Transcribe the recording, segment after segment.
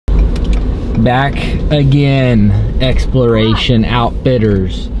Back again, Exploration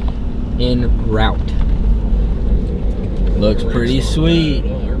Outfitters en route. Looks pretty sweet.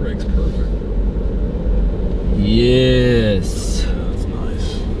 Oh, that rig's perfect. Yes. That's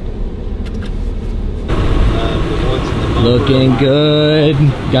nice. Looking good.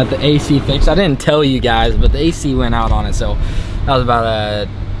 Got the AC fixed. I didn't tell you guys, but the AC went out on it, so that was about a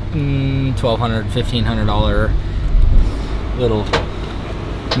 $1,200, $1,500 little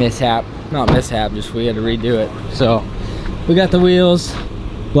mishap. Not mishap, just we had to redo it. So we got the wheels,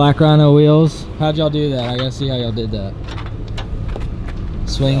 Black Rhino wheels. How'd y'all do that? I gotta see how y'all did that.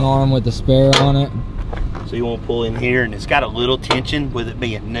 Swing arm with the spare on it. So you want to pull in here, and it's got a little tension with it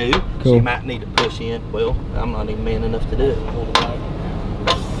being new. Cool. So you might need to push in. Well, I'm not even man enough to do it. Hold it back.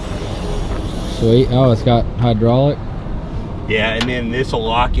 Sweet. Oh, it's got hydraulic. Yeah, and then this will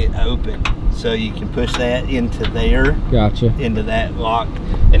lock it open. So you can push that into there. Gotcha. Into that lock,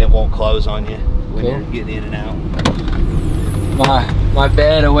 and it won't close on you when Cool. you're getting in and out. My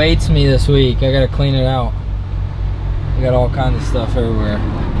bed awaits me this week. I gotta clean it out. I got all kinds of stuff everywhere.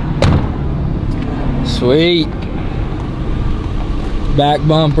 Sweet. Back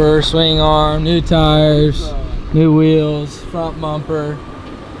bumper, swing arm, new tires, new wheels, front bumper,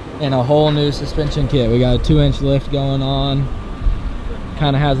 and a whole new suspension kit. We got a 2-inch lift going on.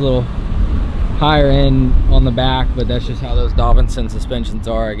 Kind of has a little higher end on the back, but that's just how those Dobinson suspensions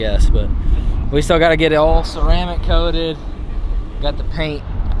are, I guess. But we still got to get it all ceramic coated. Got the paint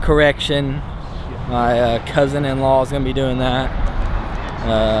correction. My cousin-in-law is gonna be doing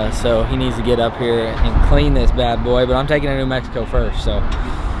that, so he needs to get up here and clean this bad boy, but I'm taking it to New Mexico first, so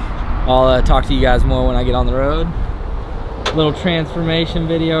I'll talk to you guys more when I get on the road. Little transformation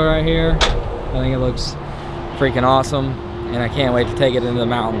video right here. I think it looks freaking awesome, and I can't wait to take it into the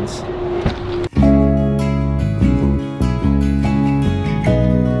mountains.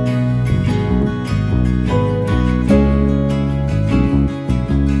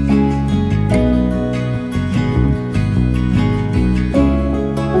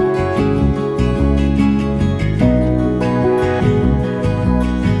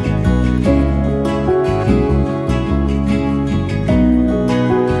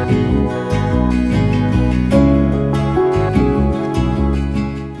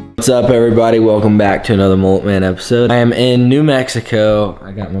 What's up, everybody? Welcome back to another Mullet Man episode. I am in New Mexico.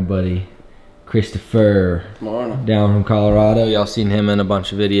 I got my buddy Christopher down from Colorado. Y'all seen him in a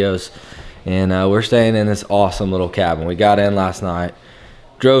bunch of videos, and we're staying in this awesome little cabin. We got in last night,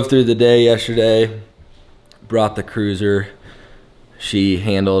 drove through the day yesterday, brought the cruiser. She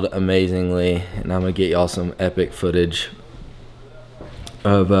handled amazingly, and I'm gonna get y'all some epic footage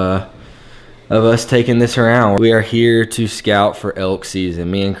of us taking this around. We are here to scout for elk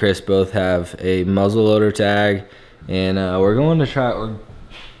season. Me and Chris both have a muzzleloader tag, and we're going to try,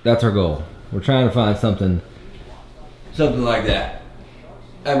 that's our goal. We're trying to find something like that.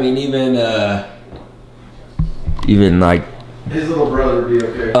 I mean, even like his little brother would be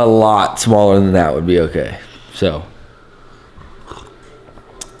okay. A lot smaller than that would be okay. So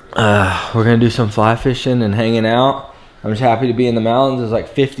we're gonna do some fly fishing and hanging out. I'm just happy to be in the mountains. It was like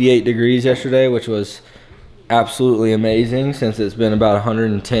 58 degrees yesterday, which was absolutely amazing since it's been about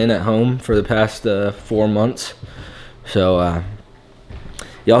 110 at home for the past 4 months. So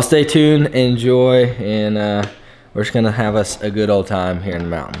y'all stay tuned, enjoy, and we're just gonna have us a good old time here in the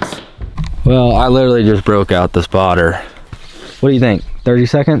mountains. Well, I literally just broke out the spotter. What do you think? 30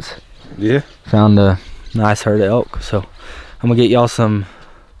 seconds? Yeah. Found a nice herd of elk. So I'm gonna get y'all some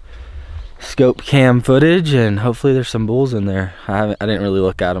scope cam footage, and hopefully there's some bulls in there. I didn't really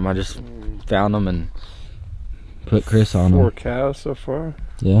look at them. I just found them and put Chris on them. 4 cows so far.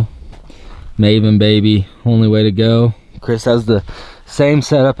 Yeah. Maven baby, only way to go. Chris has the same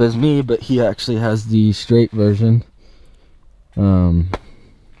setup as me, but he actually has the straight version. I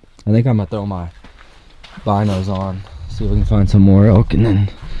think I'm gonna throw my binos on, see if we can find some more elk, and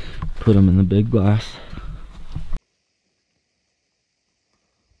then put them in the big glass.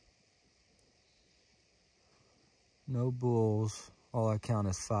 No bulls. All I count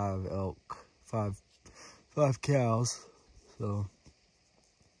is 5 elk, five cows. So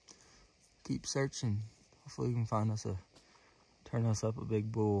keep searching. Hopefully we can find us turn us up a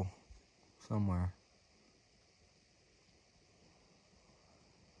big bull somewhere.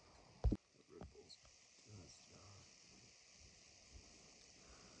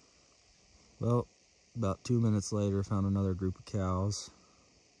 Well, about 2 minutes later, found another group of cows.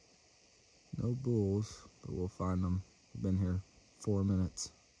 No bulls, but we'll find them. We've been here 4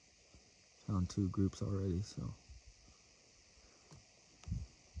 minutes. Found 2 groups already, so.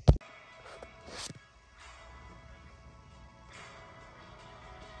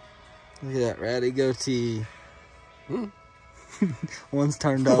 Look at that ratty goatee. One's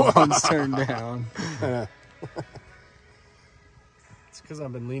turned up, one's turned down. It's because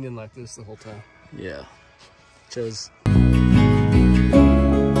I've been leaning like this the whole time. Yeah. Chose.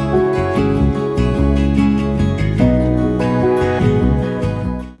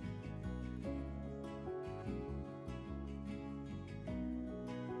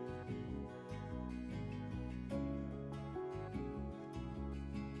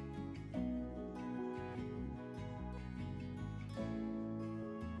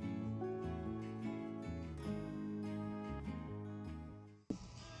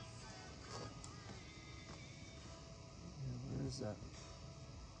 That?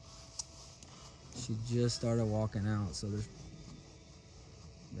 She just started walking out, so there's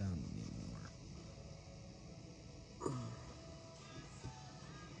down to me more.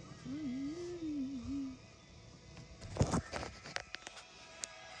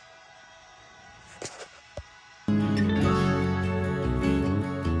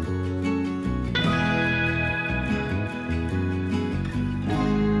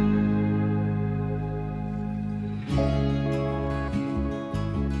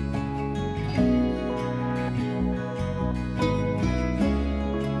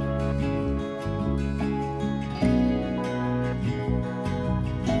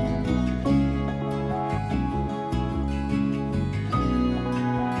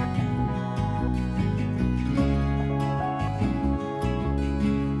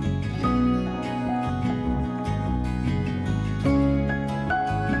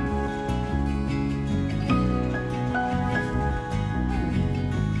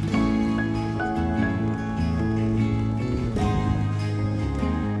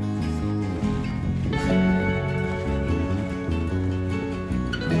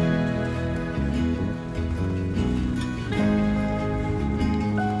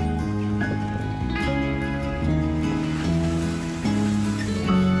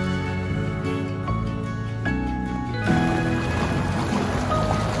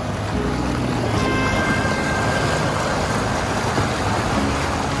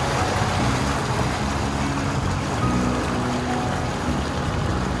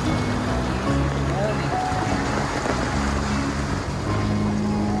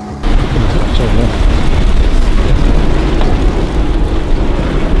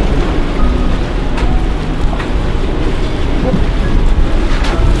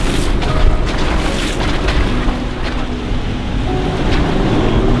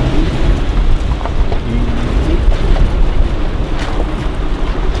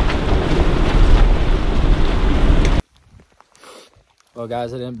 Well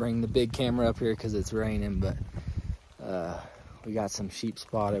guys, I didn't bring the big camera up here because it's raining, but we got some sheep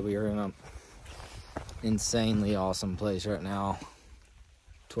spotted. We are in an insanely awesome place right now.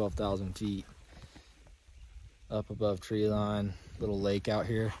 12,000 feet up above tree line. Little lake out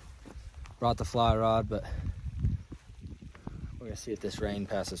here. Brought the fly rod, but we're gonna see if this rain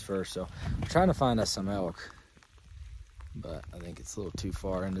passes first. So we're trying to find us some elk, but I think it's a little too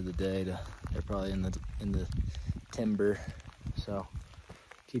far into the day they're probably in the timber. So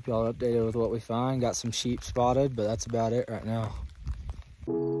keep y'all updated with what we find. Got some sheep spotted, but that's about it right now.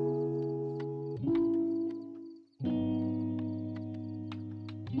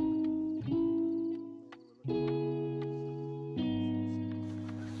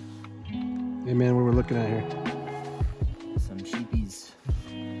 Hey man, what we're looking at here? Some sheepies.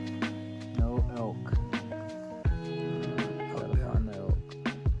 No elk. Gotta find the elk.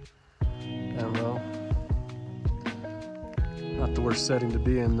 Down low. Not the worst setting to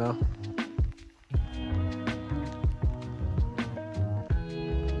be in though.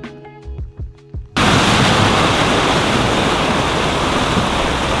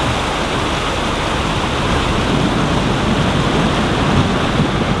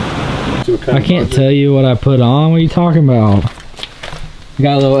 I can't tell you what I put on. What are you talking about?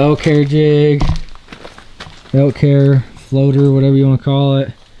 Got a little elk hair jig, elk hair floater, whatever you want to call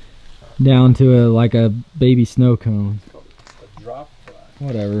it, down to like a baby snow cone. A drop fly.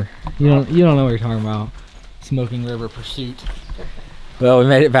 Whatever. You don't know what you're talking about. Smoking River Pursuit. Well, we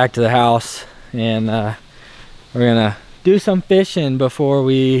made it back to the house, and we're gonna do some fishing before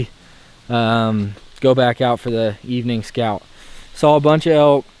we go back out for the evening scout. Saw a bunch of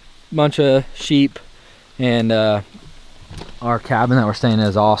elk, bunch of sheep, and our cabin that we're staying in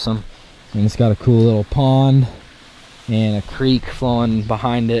is awesome, and it's got a cool little pond and a creek flowing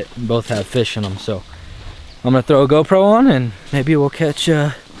behind it, and both have fish in them. So I'm gonna throw a GoPro on and maybe we'll catch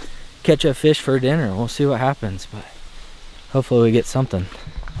a fish for dinner. We'll see what happens, but hopefully we get something.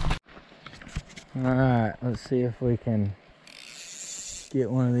 All right, let's see if we can get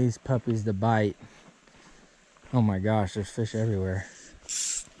one of these puppies to bite. Oh my gosh, there's fish everywhere.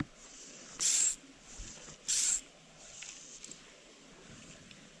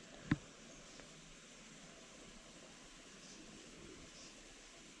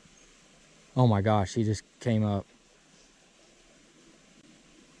 Oh my gosh, he just came up.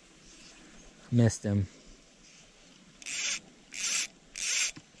 Missed him.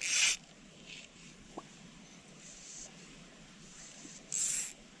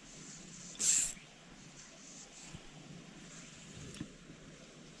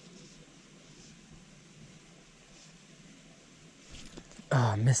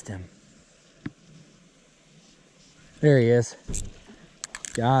 Oh, missed him. There he is.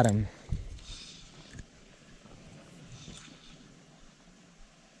 Got him.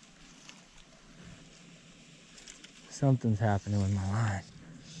 Something's happening with my line.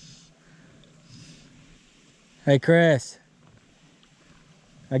 Hey, Chris.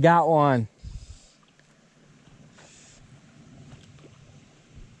 I got one.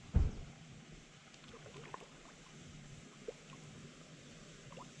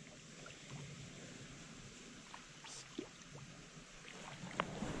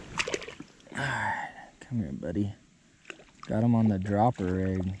 Alright, come here, buddy. Got him on the dropper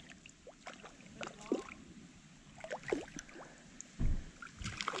rig.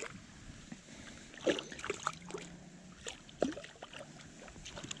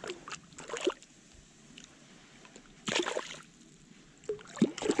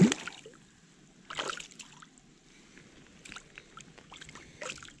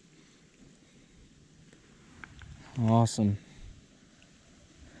 Awesome.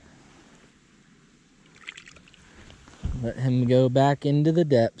 Let him go back into the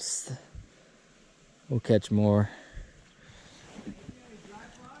depths. We'll catch more.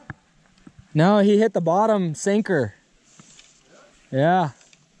 No, he hit the bottom sinker. Yeah.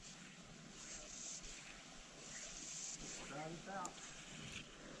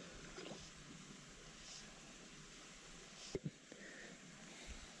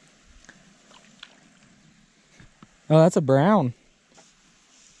 Oh, that's a brown.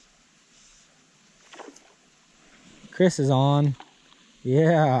 Chris is on.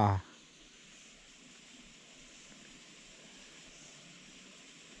 Yeah.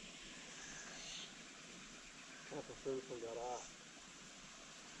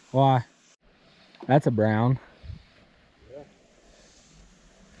 Why? That's a brown. Yeah.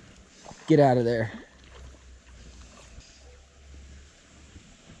 Get out of there.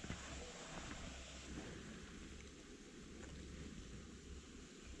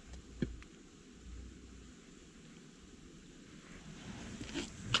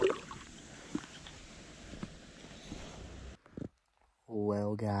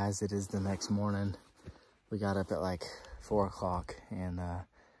 Well, guys, it is the next morning. We got up at like 4 o'clock and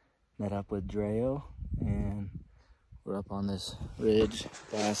met up with Dreo, and we're up on this ridge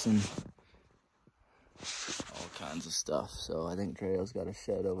passing all kinds of stuff. So I think Dreo's got a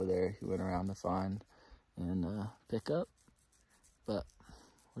shed over there he went around to find and pick up, but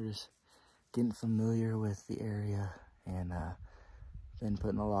we're just getting familiar with the area and been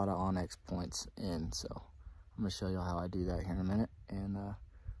putting a lot of onyx points in. So I'm gonna show you how I do that here in a minute, and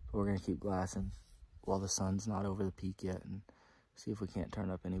we're gonna keep glassing while the sun's not over the peak yet and see if we can't turn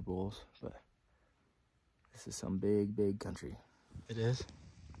up any bulls. But this is some big country. It is.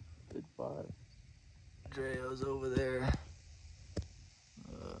 Good spot. Dreo's over there.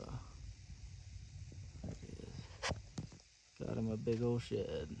 There he is. Got him a big old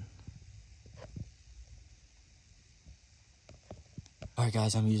shed. Alright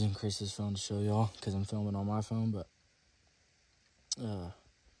guys, I'm using Chris's phone to show y'all because I'm filming on my phone, but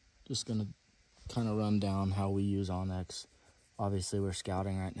just gonna kind of run down how we use Onyx. Obviously we're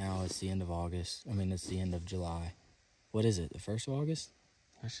scouting right now. It's the end of August. I mean, it's the end of July. What is it, the 1st of August?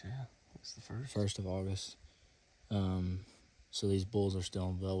 Yes, yeah. It's the first. 1st of August. So these bulls are still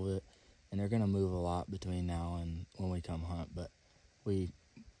in velvet, and they're gonna move a lot between now and when we come hunt, but we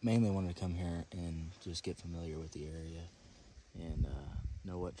mainly wanted to come here and just get familiar with the area and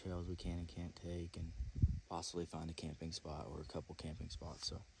know what trails we can and can't take, and possibly find a camping spot or a couple camping spots.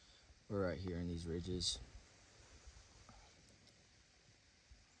 So we're right here in these ridges,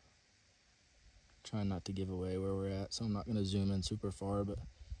 trying not to give away where we're at, so I'm not going to zoom in super far, but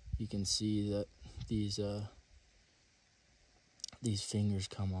you can see that these fingers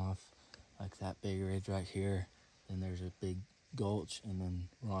come off like that big ridge right here, and there's a big gulch, and then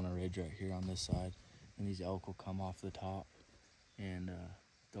we're on a ridge right here on this side, and these elk will come off the top and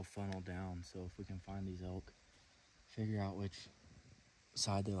they'll funnel down. So if we can find these elk, figure out which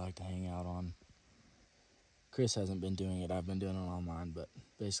side they like to hang out on, Chris hasn't been doing it. I've been doing it on mine, but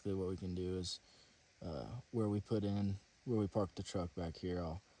basically what we can do is where we park the truck back here,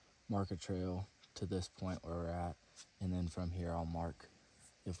 I'll mark a trail to this point where we're at, and then from here I'll mark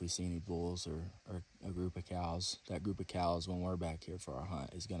if we see any bulls or a group of cows. That group of cows, when we're back here for our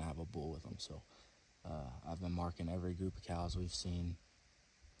hunt, is going to have a bull with them. So I've been marking every group of cows we've seen,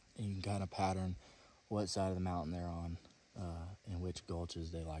 and you can kind of pattern what side of the mountain they're on and which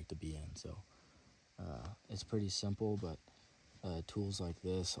gulches they like to be in. So it's pretty simple, but tools like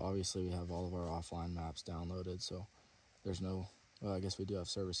this, obviously we have all of our offline maps downloaded, so there's no, well, I guess we do have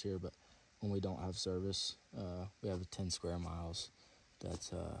service here, but when we don't have service, we have 10 square miles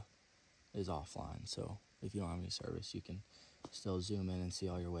that is offline. So if you don't have any service, you can still zoom in and see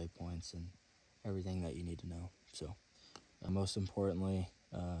all your waypoints and everything that you need to know. So most importantly,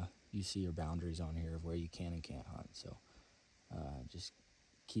 you see your boundaries on here of where you can and can't hunt. So just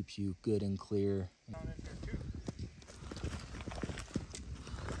keeps you good and clear. I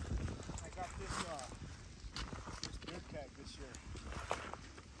got this big tag this year.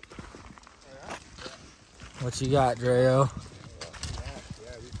 Yeah. What you got, Dreo?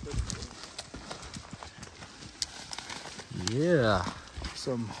 Yeah.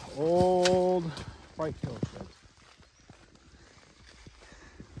 Some old whitetail sheds.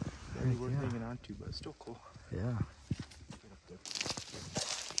 Maybe worth hanging on to, but it's still cool. Yeah.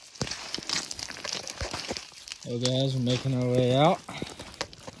 Hey guys, we're making our way out.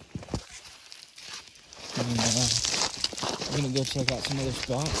 And, we're gonna go check out some other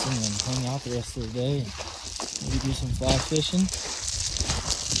spots and then hang out the rest of the day and maybe do some fly fishing.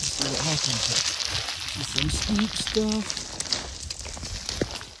 See what happens. Do some steep stuff.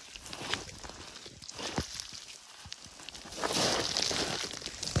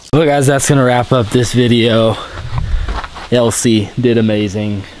 Well guys, that's gonna wrap up this video. Elsie did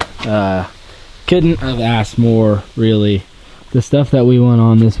amazing. Couldn't have asked more, really. The stuff that we went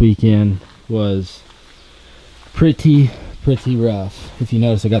on this weekend was pretty rough. If you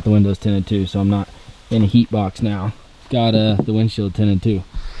notice, I got the windows tinted too, so I'm not in a heat box now. Got the windshield tinted too.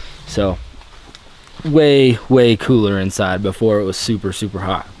 So way cooler inside. Before it was super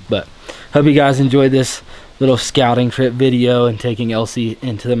hot. But hope you guys enjoyed this little scouting trip video and taking Elsie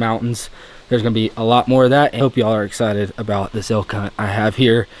into the mountains. There's gonna be a lot more of that. I hope y'all are excited about this elk hunt I have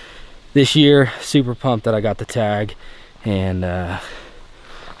here this year. Super pumped that I got the tag and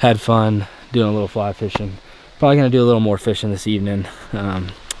had fun doing a little fly fishing. Probably gonna do a little more fishing this evening.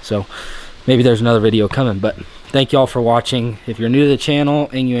 So maybe there's another video coming, but thank y'all for watching. If you're new to the channel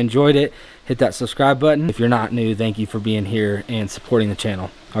and you enjoyed it, hit that subscribe button. If you're not new, thank you for being here and supporting the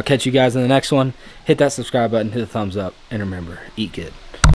channel. I'll catch you guys in the next one. Hit that subscribe button, hit the thumbs up, and remember, eat good.